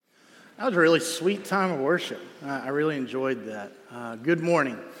That was a really sweet time of worship. I really enjoyed that. Good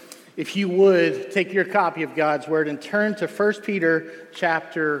morning. If you would, take your copy of God's Word and turn to 1 Peter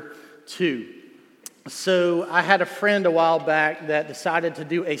chapter 2. So I had a friend a while back that decided to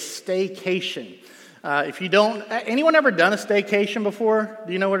do a staycation. If you don't, anyone ever done a staycation before?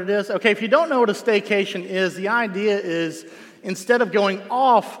 Do you know what it is? Okay, if you don't know what a staycation is, the idea is instead of going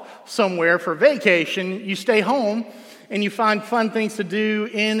off somewhere for vacation, you stay home and you find fun things to do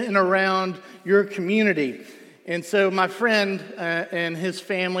in and around your community. And so my friend and his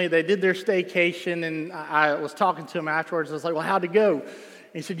family, they did their staycation, and I was talking to him afterwards. I was like, well, how'd it go? And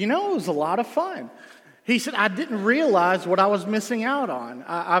he said, it was a lot of fun. He said, I didn't realize what I was missing out on.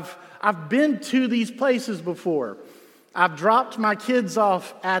 I've been to these places before. I've dropped my kids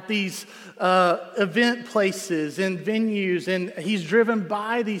off at these event places and venues, and he's driven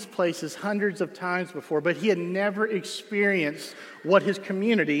by these places hundreds of times before, but he had never experienced what his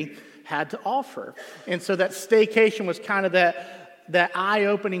community had to offer. And so that staycation was kind of that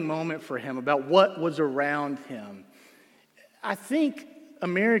eye-opening moment for him about what was around him. I think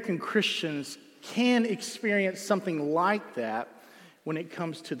American Christians can experience something like that when it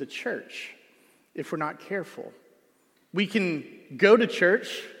comes to the church, if we're not careful. We can go to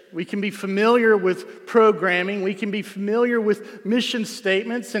church, we can be familiar with programming, we can be familiar with mission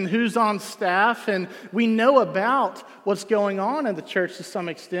statements and who's on staff, and we know about what's going on in the church to some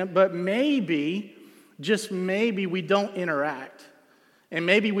extent, but maybe, just maybe, we don't interact. And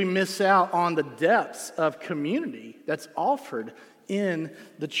maybe we miss out on the depths of community that's offered in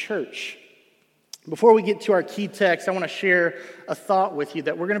the church. Before we get to our key text, I want to share a thought with you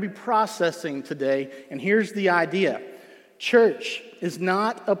that we're going to be processing today, and here's the idea. Church is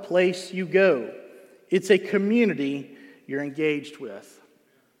not a place you go. It's a community you're engaged with.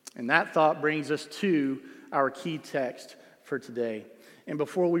 And that thought brings us to our key text for today. And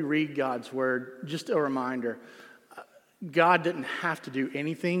before we read God's word, just a reminder, God didn't have to do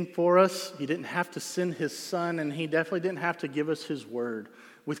anything for us. He didn't have to send his son, and he definitely didn't have to give us his word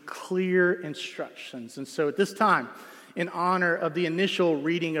with clear instructions. And so at this time, in honor of the initial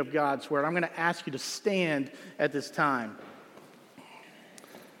reading of God's word, I'm going to ask you to stand at this time.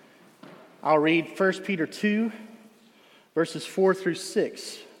 I'll read 1 Peter 2, verses 4 through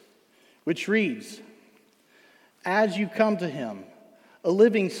 6, which reads, "As you come to him, a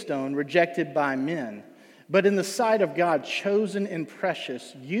living stone rejected by men, but in the sight of God chosen and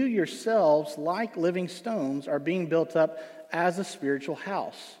precious, you yourselves, like living stones, are being built up as a spiritual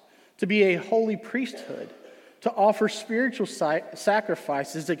house, to be a holy priesthood, to offer spiritual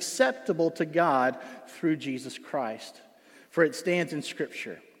sacrifices acceptable to God through Jesus Christ. For it stands in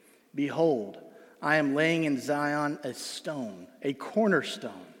Scripture, 'Behold, I am laying in Zion a stone, a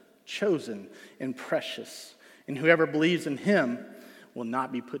cornerstone, chosen and precious, and whoever believes in him will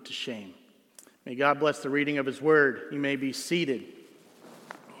not be put to shame.'" May God bless the reading of his word. You may be seated.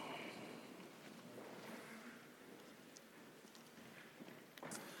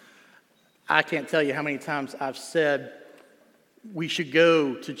 I can't tell you how many times I've said we should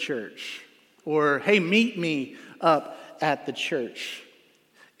go to church, or, hey, meet me up at the church.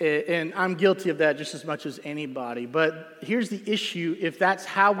 And I'm guilty of that just as much as anybody. But here's the issue: if that's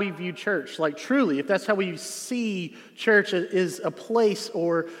how we view church, like truly, if that's how we see church as a place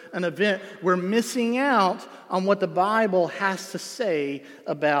or an event, we're missing out on what the Bible has to say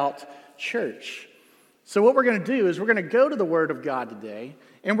about church. So what we're going to do is we're going to go to the Word of God today,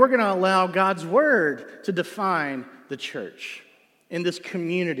 and we're going to allow God's Word to define the church in this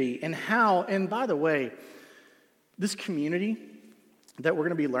community and how, and by the way, this community that we're going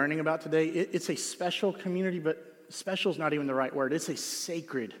to be learning about today, it's a special community, but special is not even the right word. It's a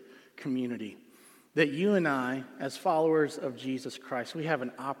sacred community that you and I, as followers of Jesus Christ, we have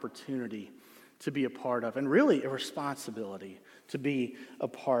an opportunity to be a part of, and really a responsibility to be a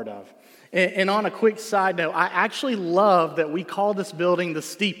part of. And on a quick side note, I actually love that we call this building the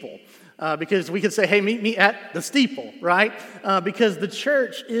Steeple, because we could say, hey, meet me at the Steeple, right? Because the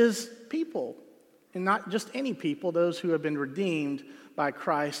church is people, and not just any people, those who have been redeemed by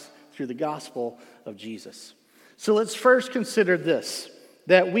Christ through the gospel of Jesus. So let's first consider this,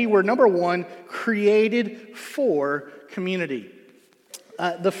 that we were, number one, created for community.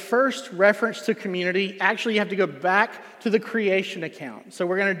 The first reference to community, actually you have to go back to the creation account. So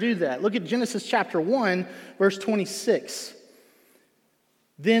we're going to do that. Look at Genesis chapter 1, verse 26.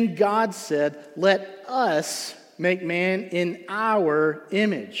 "Then God said, 'Let us make man in our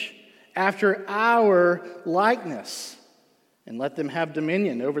image, after our likeness, and let them have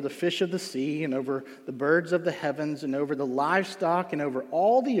dominion over the fish of the sea, and over the birds of the heavens, and over the livestock, and over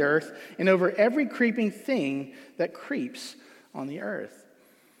all the earth, and over every creeping thing that creeps on the earth.'"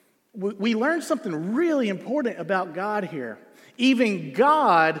 we learn something really important about God here. Even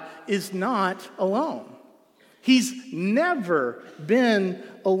God is not alone. He's never been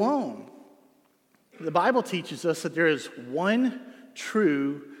alone. The Bible teaches us that there is one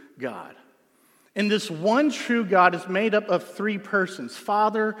true God. And this one true God is made up of three persons: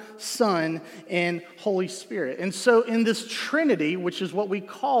 Father, Son, and Holy Spirit. And so in this Trinity, which is what we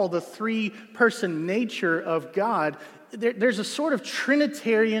call the three-person nature of God, there's a sort of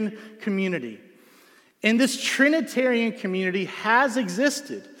Trinitarian community. And this Trinitarian community has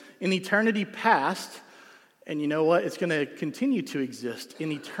existed in eternity past, and you know what? It's going to continue to exist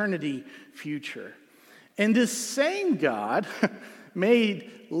in eternity future. And this same God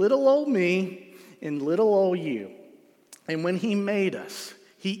made little old me and little old you. And when he made us,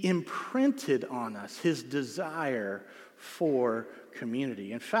 he imprinted on us his desire for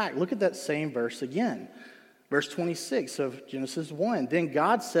community. In fact, look at that same verse again. Verse 26 of Genesis 1. Then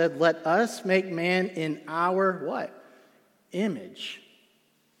God said, let us make man in our what? Image.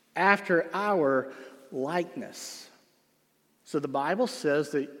 After our likeness. So the Bible says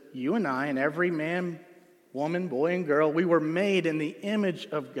that you and I and every man, woman, boy, and girl, we were made in the image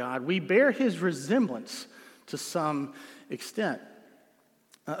of God. We bear his resemblance to some extent.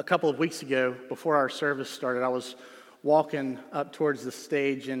 A couple of weeks ago, before our service started, I was walking up towards the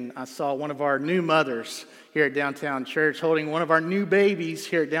stage, and I saw one of our new mothers here at Downtown Church holding one of our new babies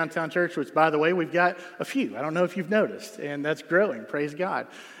here at Downtown Church, which, by the way, we've got a few. I don't know if you've noticed, and that's growing. Praise God.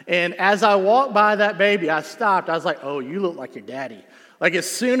 And as I walked by that baby, I stopped. I was like, oh, you look like your daddy. Like, as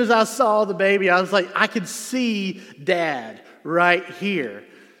soon as I saw the baby, I was like, I could see Dad right here,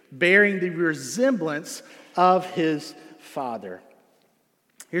 bearing the resemblance of his father.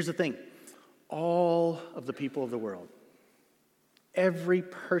 Here's the thing. All of the people of the world, every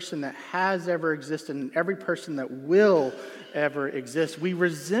person that has ever existed and every person that will ever exist, we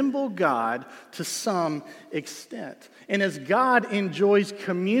resemble God to some extent. And as God enjoys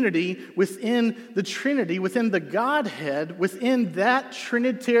community within the Trinity, within the Godhead, within that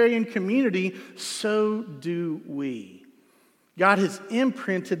Trinitarian community, so do we. God has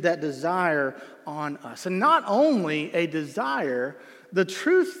imprinted that desire on us. And not only a desire, the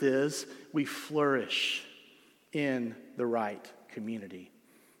truth is we flourish in the right community.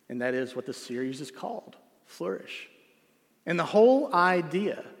 And that is what the series is called, Flourish. And the whole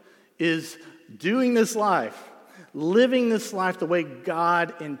idea is doing this life, living this life the way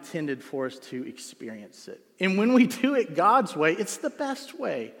God intended for us to experience it. And when we do it God's way, it's the best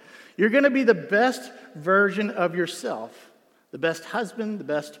way. You're going to be the best version of yourself. The best husband, the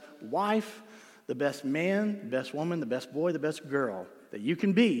best wife, the best man, the best woman, the best boy, the best girl that you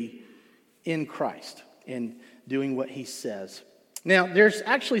can be in Christ in doing what he says. Now, there's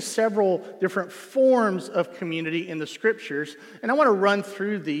actually several different forms of community in the scriptures, and I want to run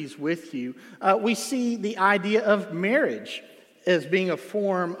through these with you. We see the idea of marriage as being a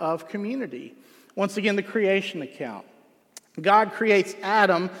form of community. Once again, the creation account. God creates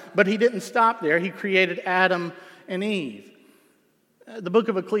Adam, but he didn't stop there. He created Adam and Eve. The book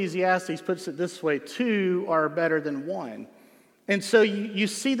of Ecclesiastes puts it this way: two are better than one. And so you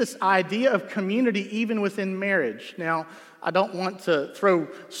see this idea of community even within marriage. Now, I don't want to throw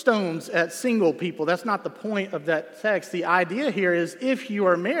stones at single people. That's not the point of that text. The idea here is if you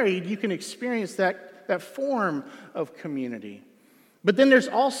are married, you can experience that form of community. But then there's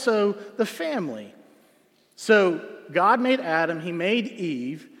also the family. So God made Adam, he made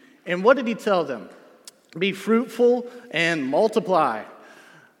Eve, and what did he tell them? Be fruitful and multiply.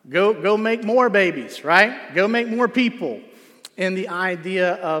 Go make more babies, right? Go make more people. And the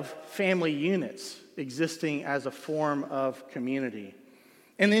idea of family units existing as a form of community.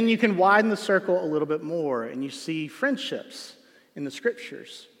 And then you can widen the circle a little bit more, and you see friendships in the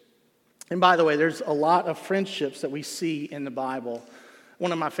scriptures. And by the way, there's a lot of friendships that we see in the Bible.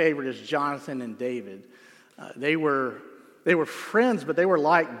 One of my favorite is Jonathan and David. They were friends, but they were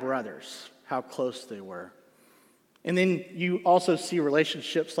like brothers, how close they were. And then you also see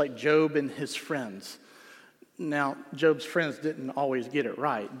relationships like Job and his friends. Now, Job's friends didn't always get it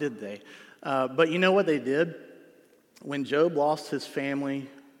right, did they? But you know what they did? When Job lost his family,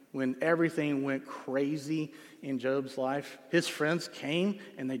 when everything went crazy in Job's life, his friends came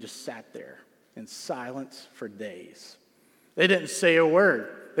and they just sat there in silence for days. They didn't say a word.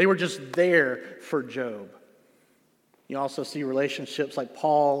 They were just there for Job. You also see relationships like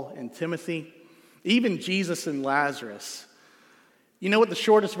Paul and Timothy, even Jesus and Lazarus. You know what the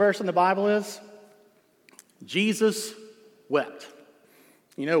shortest verse in the Bible is? Jesus wept.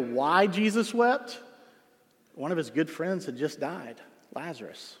 You know why Jesus wept? One of his good friends had just died,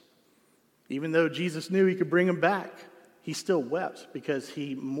 Lazarus. Even though Jesus knew he could bring him back, he still wept because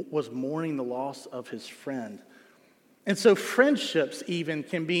he was mourning the loss of his friend. And so friendships even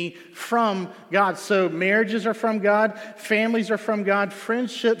can be from God. So marriages are from God, families are from God,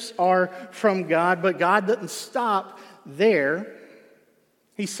 friendships are from God, but God didn't stop there.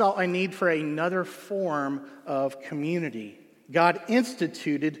 He saw a need for another form of community. God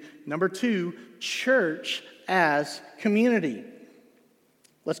instituted, number 2, church as community.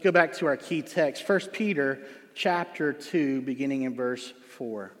 Let's go back to our key text, 1 Peter chapter 2, beginning in verse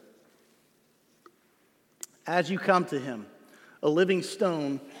 4. As you come to him, a living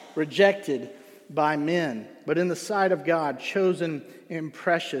stone rejected by men, but in the sight of God, chosen and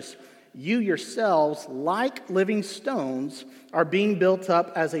precious, you yourselves, like living stones, are being built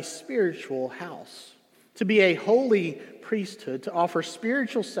up as a spiritual house, to be a holy priesthood, to offer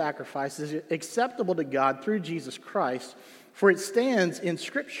spiritual sacrifices acceptable to God through Jesus Christ. For it stands in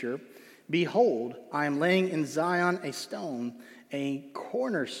Scripture, behold, I am laying in Zion a stone, a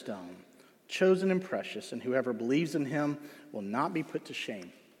cornerstone, chosen and precious, and whoever believes in him will not be put to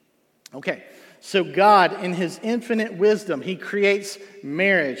shame. Okay, so God, in his infinite wisdom, he creates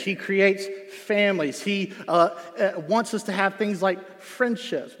marriage, he creates families, he wants us to have things like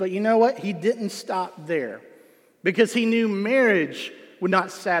friendships. But you know what? He didn't stop there because he knew marriage would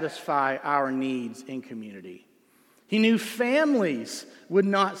not satisfy our needs in community. He knew families would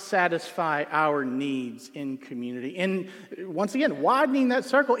not satisfy our needs in community. And once again, widening that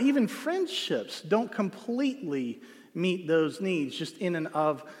circle, even friendships don't completely meet those needs just in and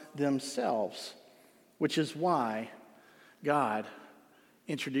of themselves, which is why God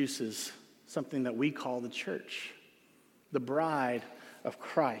introduces something that we call the church, the bride of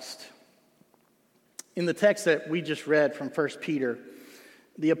Christ. In the text that we just read from 1 Peter,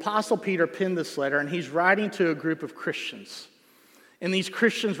 the Apostle Peter penned this letter, and he's writing to a group of Christians. And these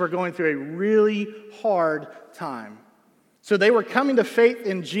Christians were going through a really hard time. So they were coming to faith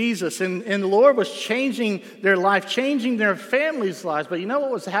in Jesus, and the Lord was changing their life, changing their families' lives. But you know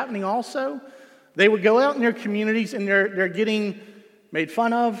what was happening also? They would go out in their communities, and they're getting made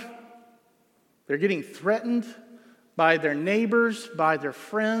fun of. They're getting threatened by their neighbors, by their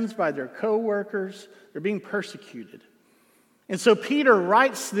friends, by their co-workers. They're being persecuted. And so Peter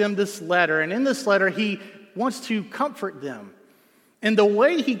writes them this letter, and in this letter he wants to comfort them. And the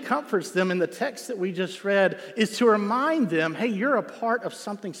way he comforts them in the text that we just read is to remind them, hey, you're a part of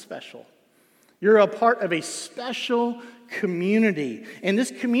something special. You're a part of a special community. And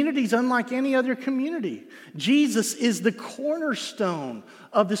this community is unlike any other community. Jesus is the cornerstone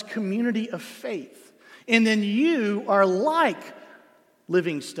of this community of faith. And then you are like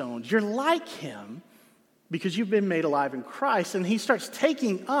living stones. You're like him because you've been made alive in Christ. And he starts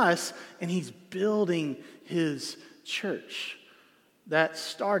taking us and he's building his church. That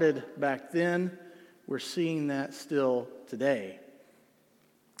started back then. We're seeing that still today.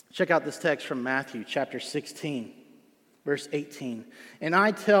 Check out this text from Matthew chapter 16, verse 18. And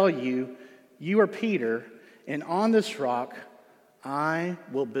I tell you, you are Peter, and on this rock I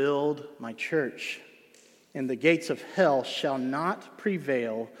will build my church, and the gates of hell shall not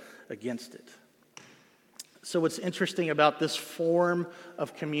prevail against it. So what's interesting about this form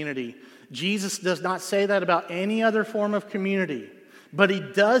of community, Jesus does not say that about any other form of community. But he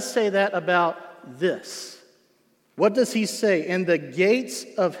does say that about this. What does he say? And the gates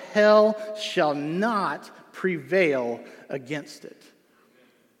of hell shall not prevail against it.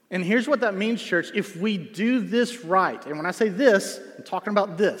 And here's what that means, church. If we do this right, and when I say this, I'm talking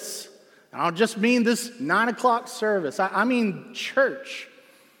about this. I don't just mean this 9 o'clock service. I mean church.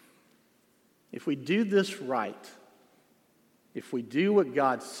 If we do this right, if we do what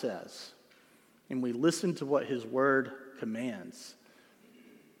God says, and we listen to what his word commands,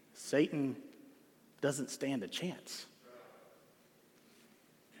 Satan doesn't stand a chance.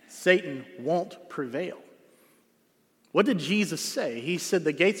 Satan won't prevail. What did Jesus say? He said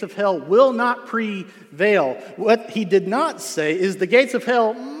the gates of hell will not prevail. What he did not say is the gates of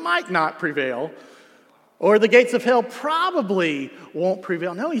hell might not prevail, or the gates of hell probably won't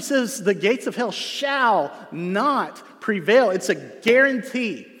prevail. No, he says the gates of hell shall not prevail. It's a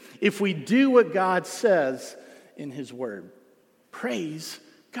guarantee if we do what God says in his word. Praise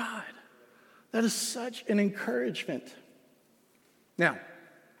God. That is such an encouragement. Now,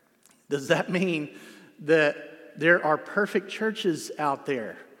 does that mean that there are perfect churches out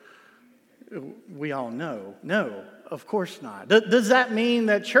there? We all know. No, of course not. Does that mean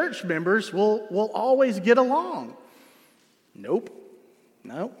that church members will always get along? Nope.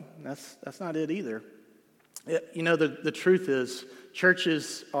 No, that's not it either. You know, the truth is,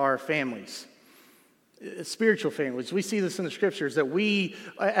 churches are families. spiritual families. We see this in the scriptures that we,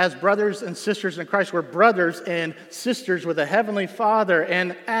 as brothers and sisters in Christ, we're brothers and sisters with a heavenly Father.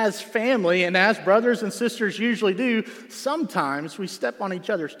 And as family and as brothers and sisters usually do, sometimes we step on each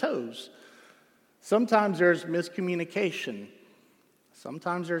other's toes. Sometimes there's miscommunication.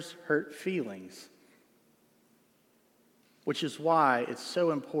 Sometimes there's hurt feelings. Which is why it's so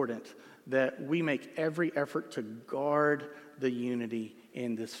important that we make every effort to guard the unity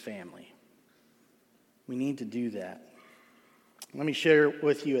in this family. We need to do that. Let me share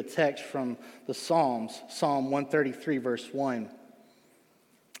with you a text from the Psalms, Psalm 133, verse 1.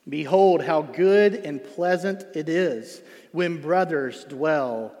 Behold, how good and pleasant it is when brothers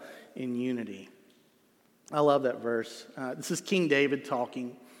dwell in unity. I love that verse. This is King David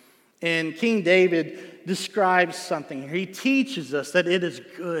talking. And King David describes something here. He teaches us that it is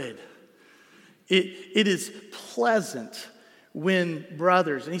good. It is pleasant when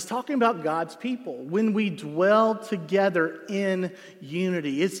brothers, and he's talking about God's people, when we dwell together in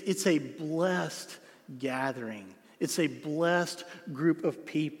unity. It's a blessed gathering. It's a blessed group of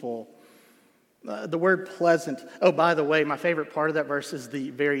people. The word pleasant, oh, by the way, my favorite part of that verse is the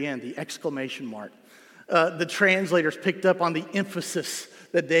very end, the exclamation mark. The translators picked up on the emphasis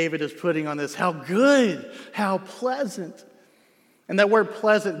that David is putting on this. How good, how pleasant. And that word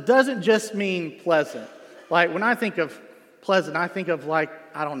pleasant doesn't just mean pleasant. Like when I think of pleasant, I think of like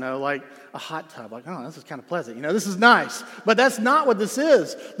a hot tub. Like, oh, this is kind of pleasant. This is nice. But that's not what this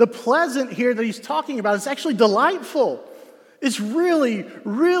is. The pleasant here that he's talking about is actually delightful. It's really,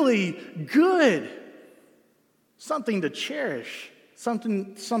 really good. Something to cherish.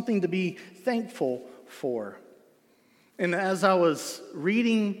 Something to be thankful for. And as I was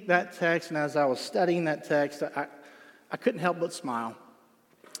reading that text and as I was studying that text, I couldn't help but smile.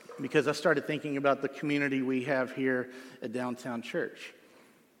 Because I started thinking about the community we have here at Downtown Church.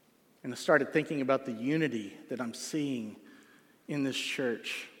 And I started thinking about the unity that I'm seeing in this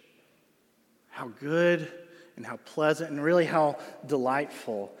church. How good and how pleasant and really how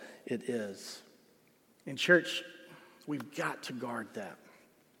delightful it is. In church, we've got to guard that.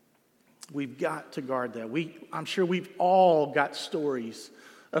 We've got to guard that. I'm sure we've all got stories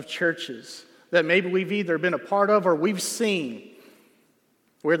of churches that maybe we've either been a part of or we've seen,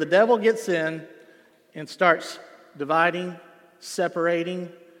 where the devil gets in and starts dividing, separating,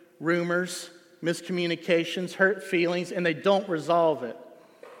 rumors, miscommunications, hurt feelings, and they don't resolve it.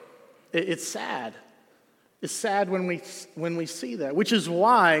 It's sad. It's sad when we see that, which is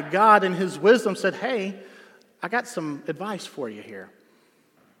why God in his wisdom said, hey, I got some advice for you here.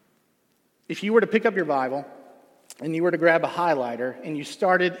 If you were to pick up your Bible and you were to grab a highlighter and you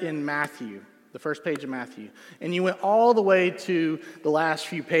started in Matthew, the first page of Matthew, and you went all the way to the last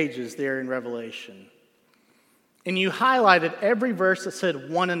few pages there in Revelation, and you highlighted every verse that said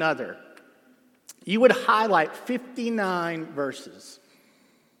one another, you would highlight 59 verses.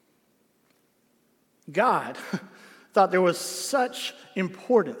 God thought there was such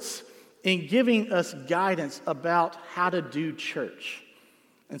importance in giving us guidance about how to do church.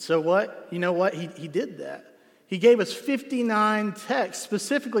 And so what? You know what? He did that. He gave us 59 texts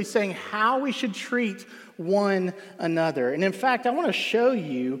specifically saying how we should treat one another. And in fact, I want to show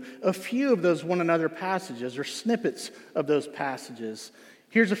you a few of those one another passages or snippets of those passages.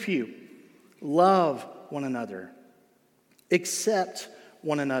 Here's a few. Love one another. Accept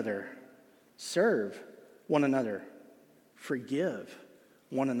one another. Serve one another. Forgive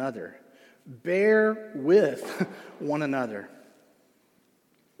one another. Bear with one another.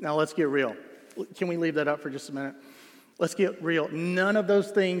 Now let's get real. Can we leave that up for just a minute? Let's get real. None of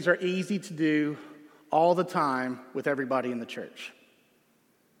those things are easy to do all the time with everybody in the church.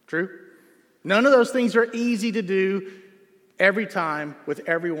 True? None of those things are easy to do every time with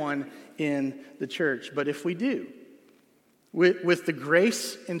everyone in the church. But if we do, with the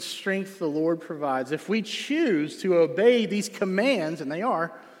grace and strength the Lord provides, if we choose to obey these commands, and they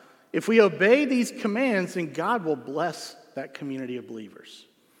are, if we obey these commands, then God will bless that community of believers.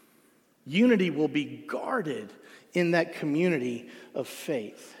 Unity will be guarded in that community of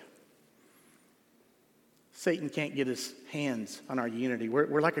faith. Satan can't get his hands on our unity.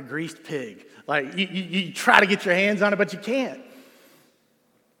 We're like a greased pig. Like you try to get your hands on it, but you can't.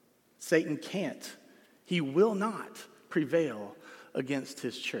 Satan can't. He will not prevail against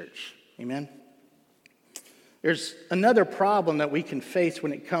his church. Amen? There's another problem that we can face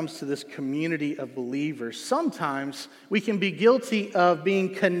when it comes to this community of believers. Sometimes we can be guilty of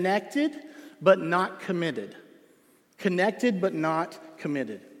being connected but not committed. Connected but not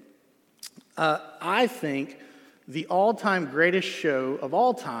committed. I think the all-time greatest show of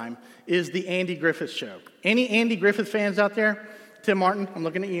all time is the Andy Griffith Show. Any Andy Griffith fans out there? Tim Martin, I'm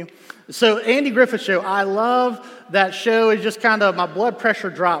looking at you. So Andy Griffith Show, I love that show. It's just kind of, my blood pressure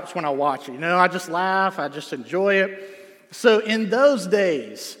drops when I watch it. I just laugh, I just enjoy it. So in those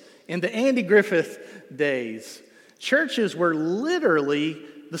days, in the Andy Griffith days, churches were literally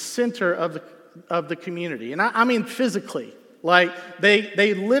the center of the community. And I mean physically. Like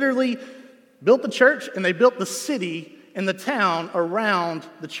they literally built the church and they built the city and the town around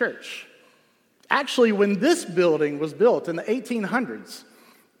the church. Actually, when this building was built in the 1800s,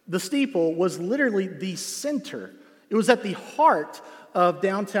 the steeple was literally the center. It was at the heart of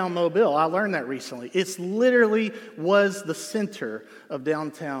downtown Mobile. I learned that recently. It literally was the center of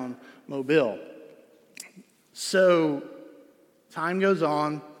downtown Mobile. So time goes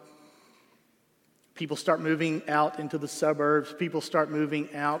on. People start moving out into the suburbs. People start moving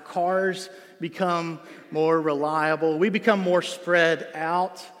out. Cars become more reliable. We become more spread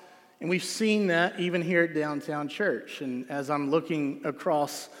out. And we've seen that even here at Downtown Church. And as I'm looking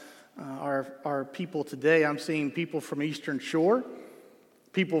across our people today, I'm seeing people from Eastern Shore,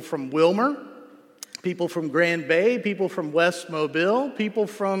 people from Wilmer, people from Grand Bay, people from West Mobile, people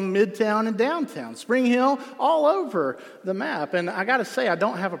from Midtown and Downtown, Spring Hill, all over the map. And I got to say, I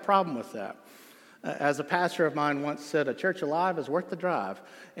don't have a problem with that. As a pastor of mine once said, a church alive is worth the drive.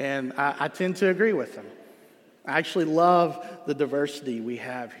 And I tend to agree with him. I actually love the diversity we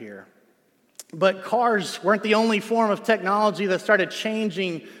have here. But cars weren't the only form of technology that started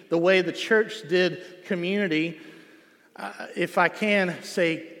changing the way the church did community. If I can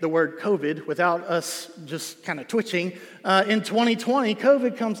say the word COVID without us just kind of twitching, in 2020,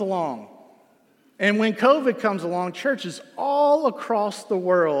 COVID comes along. And when COVID comes along, churches all across the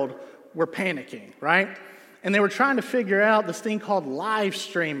world were panicking, right? And they were trying to figure out this thing called live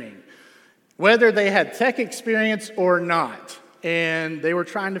streaming, whether they had tech experience or not. And they were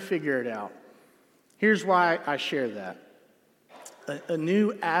trying to figure it out. Here's why I share that. A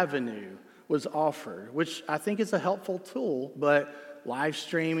new avenue was offered, which I think is a helpful tool, but live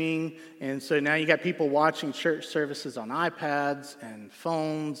streaming, and so now you got people watching church services on iPads and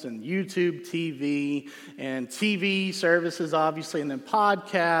phones and YouTube TV and TV services, obviously, and then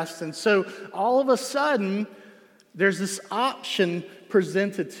podcasts. And so all of a sudden, there's this option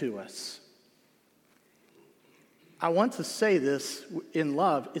presented to us. I want to say this in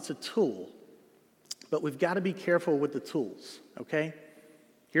love, it's a tool. But we've got to be careful with the tools, okay?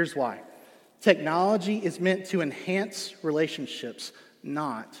 Here's why. Technology is meant to enhance relationships,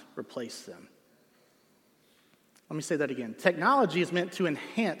 not replace them. Let me say that again. Technology is meant to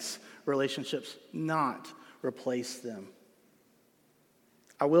enhance relationships, not replace them.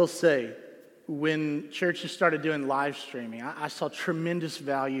 I will say, when churches started doing live streaming, I saw tremendous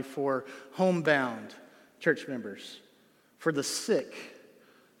value for homebound church members, for the sick,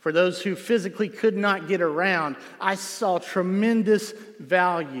 for those who physically could not get around. I saw tremendous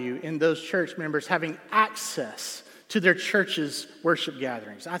value in those church members having access to their church's worship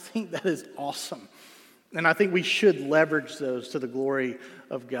gatherings. I think that is awesome. And I think we should leverage those to the glory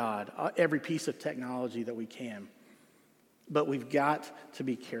of God, every piece of technology that we can. But we've got to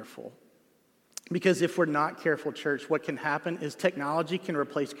be careful. Because if we're not careful, church, what can happen is technology can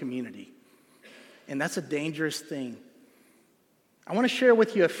replace community. And that's a dangerous thing. I want to share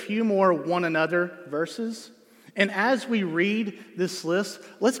with you a few more one another verses. And as we read this list,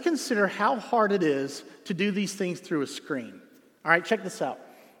 let's consider how hard it is to do these things through a screen. All right, check this out.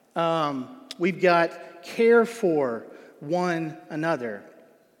 We've got care for one another.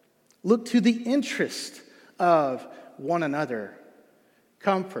 Look to the interest of one another.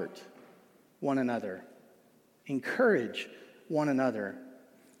 Comfort one another. Encourage one another.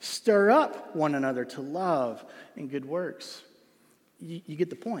 Stir up one another to love and good works. You get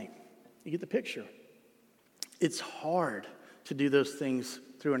the point. You get the picture. It's hard to do those things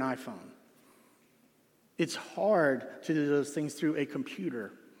through an iPhone. It's hard to do those things through a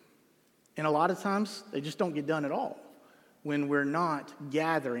computer. And a lot of times, they just don't get done at all when we're not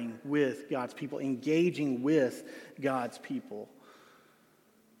gathering with God's people, engaging with God's people.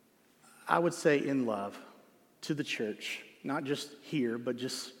 I would say in love to the church, not just here, but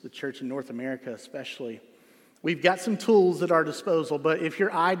just the church in North America especially. We've got some tools at our disposal, but if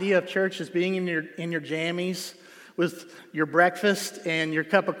your idea of church is being in your jammies with your breakfast and your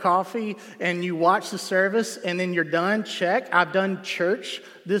cup of coffee and you watch the service and then you're done, check, I've done church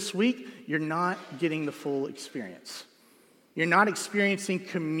this week, you're not getting the full experience. You're not experiencing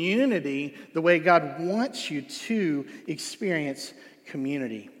community the way God wants you to experience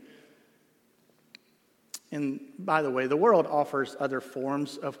community. And by the way, the world offers other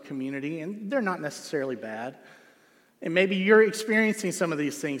forms of community, and they're not necessarily bad. And maybe you're experiencing some of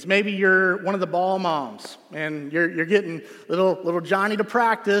these things. Maybe you're one of the ball moms, and you're getting little Johnny to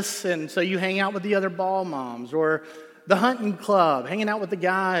practice, and so you hang out with the other ball moms, or the hunting club, hanging out with the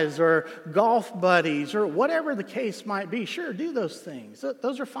guys, or golf buddies, or whatever the case might be. Sure, do those things.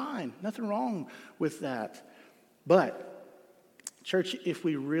 Those are fine. Nothing wrong with that. But, church, if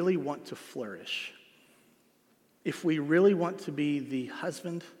we really want to flourish, if we really want to be the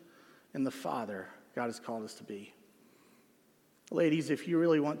husband and the father God has called us to be, ladies, if you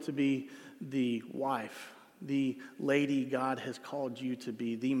really want to be the wife, the lady God has called you to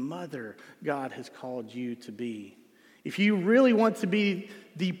be, the mother God has called you to be, if you really want to be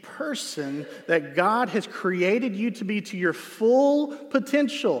the person that God has created you to be to your full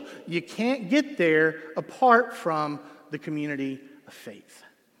potential, you can't get there apart from the community of faith.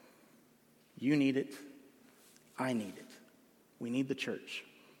 You need it. I need it. We need the church.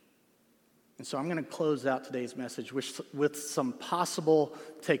 And so I'm going to close out today's message with some possible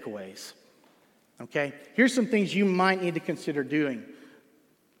takeaways. Okay? Here's some things you might need to consider doing.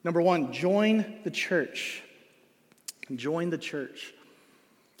 Number one, join the church. Join the church.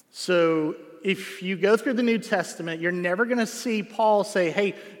 So if you go through the New Testament, you're never going to see Paul say,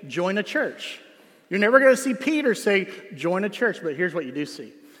 hey, join a church. You're never going to see Peter say, join a church. But here's what you do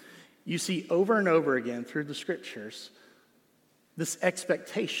see. You see over and over again through the scriptures this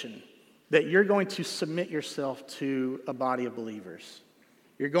expectation that you're going to submit yourself to a body of believers.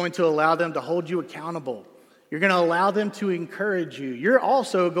 You're going to allow them to hold you accountable. You're going to allow them to encourage you. You're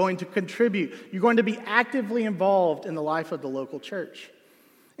also going to contribute. You're going to be actively involved in the life of the local church.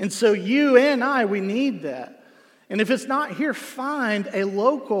 And so you and I, we need that. And if it's not here, find a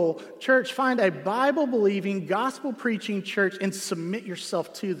local church. Find a Bible-believing, gospel-preaching church and submit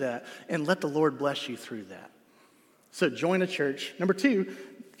yourself to that and let the Lord bless you through that. So join a church. Number two,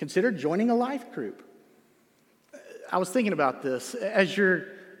 consider joining a life group. I was thinking about this. As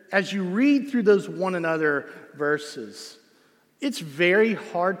you read through those one another verses, it's very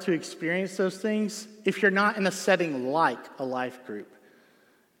hard to experience those things if you're not in a setting like a life group.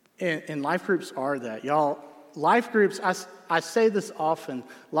 And life groups are that. Y'all, life groups, I say this often,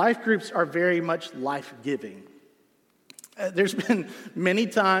 life groups are very much life-giving. There's been many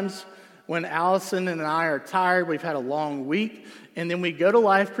times when Allison and I are tired, we've had a long week, and then we go to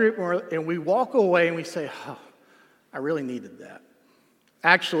life group and we walk away and we say, oh, I really needed that.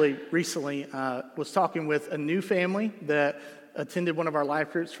 Actually, recently, was talking with a new family that attended one of our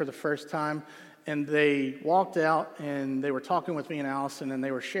life groups for the first time, and they walked out and they were talking with me and Allison, and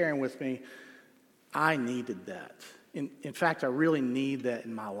they were sharing with me, I needed that. In fact, I really need that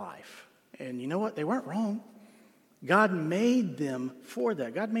in my life. And you know what? They weren't wrong. God made them for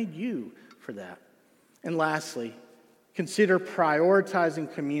that. God made you for that. And lastly, consider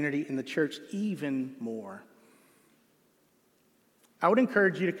prioritizing community in the church even more. I would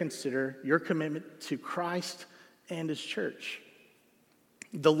encourage you to consider your commitment to Christ and His church.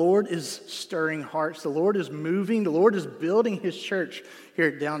 The Lord is stirring hearts. The Lord is moving. The Lord is building His church here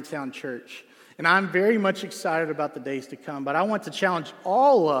at Downtown Church. And I'm very much excited about the days to come. But I want to challenge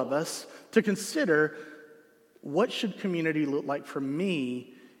all of us to consider, what should community look like for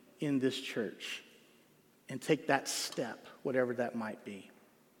me in this church? And take that step, whatever that might be.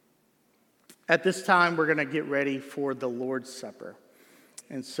 At this time, we're going to get ready for the Lord's Supper.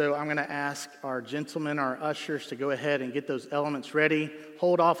 And so I'm going to ask our gentlemen, our ushers, to go ahead and get those elements ready.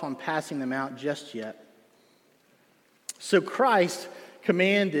 Hold off on passing them out just yet. So Christ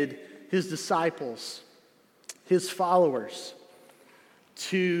commanded His disciples, His followers,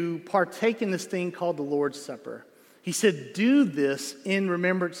 to partake in this thing called the Lord's Supper. He said, do this in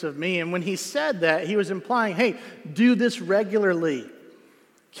remembrance of me. And when He said that, He was implying, hey, do this regularly.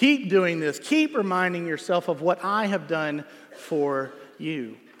 Keep doing this. Keep reminding yourself of what I have done for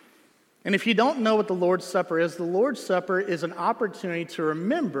you. And if you don't know what the Lord's Supper is an opportunity to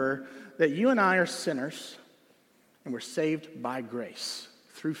remember that you and I are sinners and we're saved by grace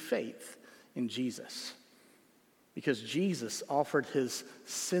through faith in Jesus. Because Jesus offered His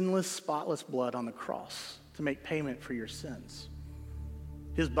sinless, spotless blood on the cross to make payment for your sins.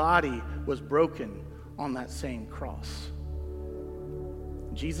 His body was broken on that same cross.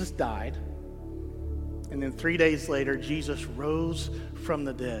 Jesus died. And then 3 days later, Jesus rose from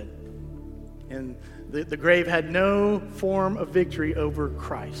the dead. And the grave had no form of victory over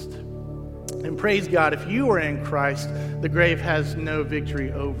Christ. And praise God, if you are in Christ, the grave has no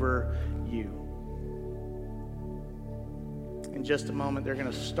victory over you. In just a moment, they're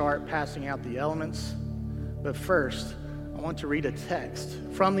going to start passing out the elements. But first, I want to read a text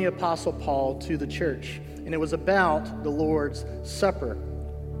from the Apostle Paul to the church. And it was about the Lord's Supper.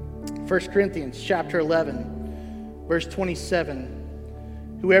 1 Corinthians chapter 11, Verse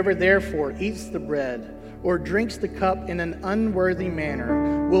 27, whoever therefore eats the bread or drinks the cup in an unworthy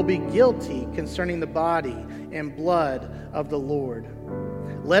manner will be guilty concerning the body and blood of the Lord.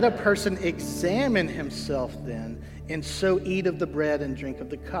 Let a person examine himself then, and so eat of the bread and drink of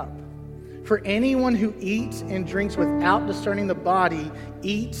the cup. For anyone who eats and drinks without discerning the body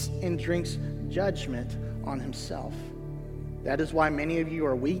eats and drinks judgment on himself. That is why many of you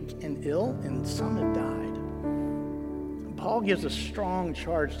are weak and ill, and some have died. Paul gives a strong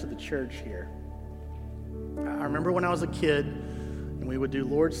charge to the church here. I remember when I was a kid and we would do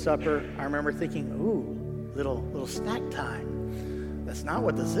Lord's Supper, I remember thinking, ooh, little snack time. That's not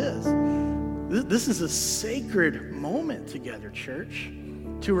what this is. This is a sacred moment together, church,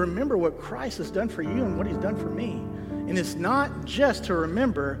 to remember what Christ has done for you and what he's done for me. And it's not just to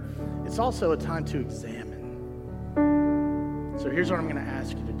remember, it's also a time to examine. So here's what I'm going to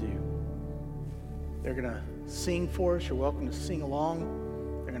ask you to do. They're going to sing for us. You're welcome to sing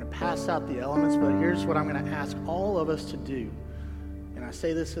along. They're going to pass out the elements, but here's what I'm going to ask all of us to do. And I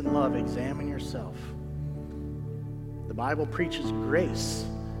say this in love, examine yourself. The Bible preaches grace.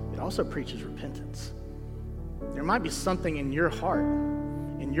 It also preaches repentance. There might be something in your heart,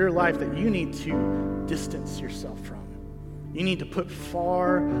 in your life, that you need to distance yourself from. You need to put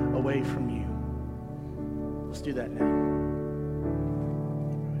far away from you. Let's do that now.